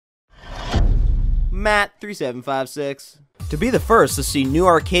Matt3756. To be the first to see new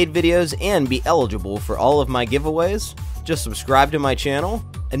arcade videos and be eligible for all of my giveaways, just subscribe to my channel,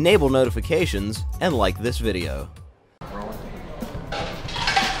 enable notifications, and like this video.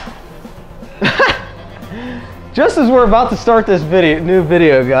 Just as we're about to start this new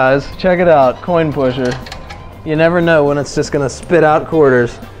video, guys, check it out, coin pusher. You never know when it's just gonna spit out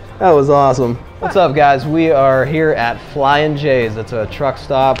quarters. That was awesome. What's up, guys? We are here at Flying J's. It's a truck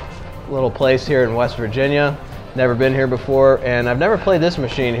stop, little place here in West Virginia. Never been here before, and I've never played this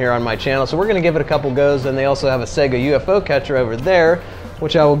machine here on my channel, so we're gonna give it a couple goes. And they also have a Sega UFO catcher over there,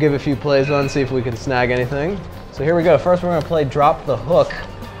 which I will give a few plays on, see if we can snag anything. So here we go. First, we're gonna play Drop the Hook.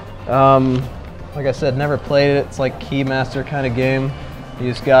 Like I said, never played it. It's like Keymaster kind of game. You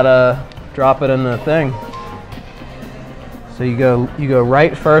just gotta drop it in the thing. So you go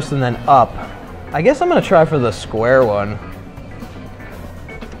right first and then up. I guess I'm gonna try for the square one.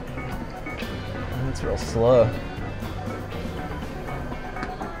 That's real slow.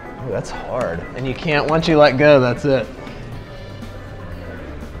 Ooh, that's hard. And you can't, once you let go, that's it.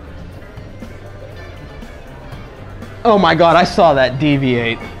 Oh my God, I saw that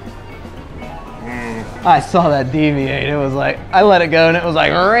deviate. I saw that deviate. It was like, I let it go and it was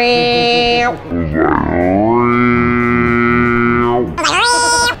like,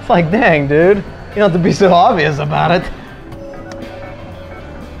 it's like, dang, dude. You don't have to be so obvious about it.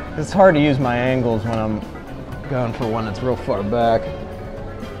 It's hard to use my angles when I'm going for one that's real far back.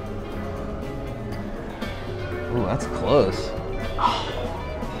 Ooh, that's close.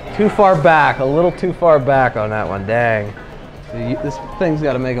 Too far back, a little too far back on that one, dang. This thing's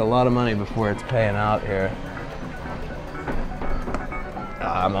got to make a lot of money before it's paying out here. Oh,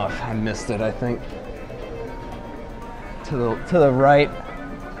 I'm off. I missed it, I think. To the right.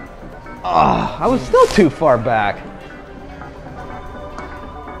 Oh, I was still too far back.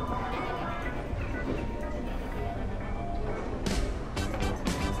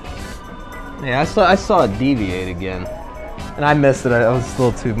 Yeah, I saw it deviate again, and I missed it. I was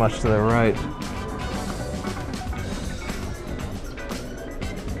still too much to the right.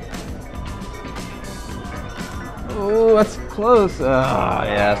 Oh, that's close. Oh,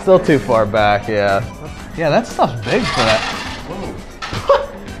 yeah, still too far back, yeah. Yeah, that stuff's big for that.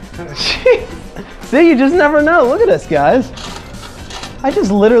 Jeez. See, you just never know. Look at this, guys. I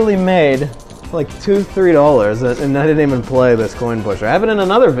just literally made like $2, $3, and I didn't even play this coin pusher. I have it in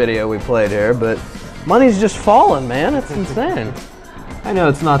another video we played here, but money's just falling, man. It's insane. I know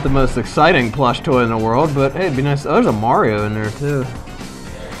it's not the most exciting plush toy in the world, but hey, it'd be nice. Oh, there's a Mario in there, too.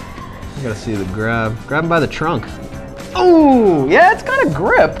 I gotta see the grab. Grab him by the trunk. Oh, yeah, it's got a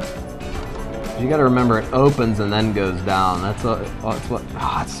grip. You gotta remember it opens and then goes down. That's what.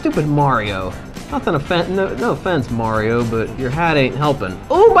 Oh, it's stupid Mario. Nothing no offense, Mario, but your hat ain't helping.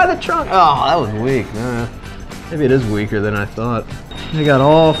 Oh, by the trunk. Oh, that was weak. Maybe it is weaker than I thought. They got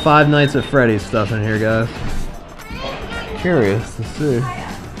all Five Nights at Freddy's stuff in here, guys. Curious to see.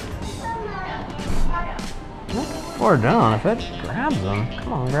 Not far down. If it grabs them,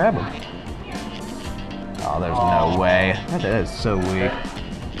 come on, grab them. Oh, there's no way. That is so weak.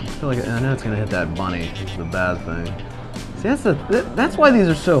 I feel like I know it's gonna hit that bunny. It's the bad thing. See, that's why these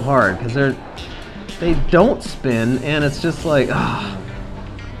are so hard, because they don't spin, and it's just like,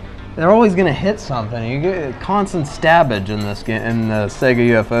 they're always gonna hit something. You get constant stabbage in this game, in the Sega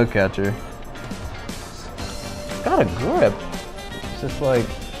UFO catcher. It's got a grip. It's just like,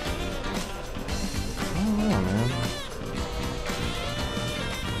 I don't know, man.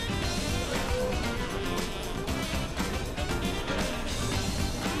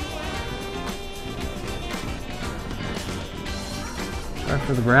 Try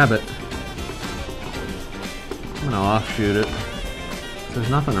for the rabbit. I'm gonna offshoot it. There's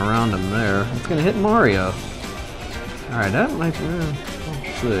nothing around him there. It's gonna hit Mario. Alright, that might be,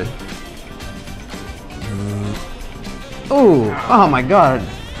 let's see. Oh my God.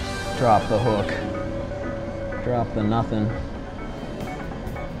 Drop the hook. Drop the nothing.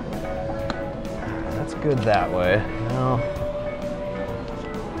 That's good that way. Now,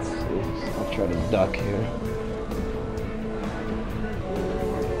 let's see. I'll try to duck here.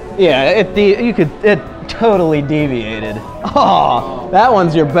 Yeah, it totally deviated. Oh, that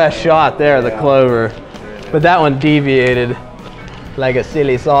one's your best shot there, the clover. But that one deviated like a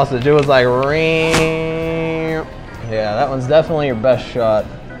silly sausage. It was like, ring. Yeah, that one's definitely your best shot.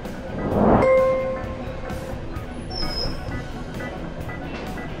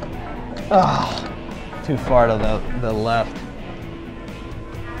 Oh, too far to the left.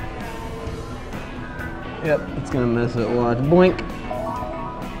 Yep, it's gonna miss it. Watch. Boink.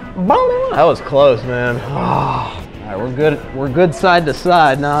 That was close, man. Oh. All right, we're good side to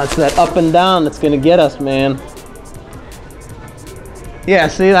side. Now it's that up and down that's gonna get us, man. Yeah,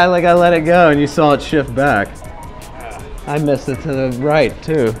 see, I let it go and you saw it shift back. I missed it to the right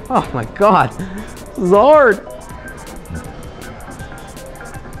too. Oh my God, this is hard.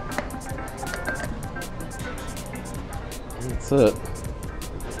 That's it.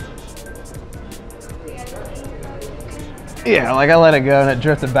 Yeah, like I let it go and it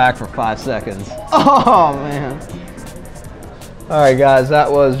drifted back for 5 seconds. Oh man. All right guys,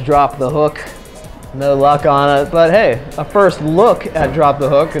 that was Drop the Hook. No luck on it, but hey, a first look at Drop the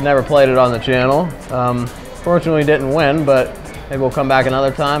Hook. I never played it on the channel. Fortunately didn't win, but maybe we'll come back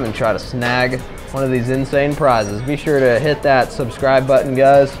another time and try to snag one of these insane prizes. Be sure to hit that subscribe button,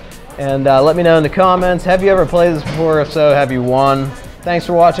 guys, and let me know in the comments, have you ever played this before? If so, have you won? Thanks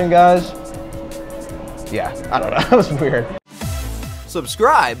for watching, guys. Yeah, I don't know, that was weird.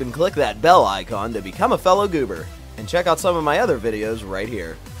 Subscribe and click that bell icon to become a fellow goober. And check out some of my other videos right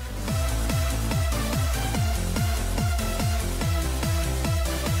here.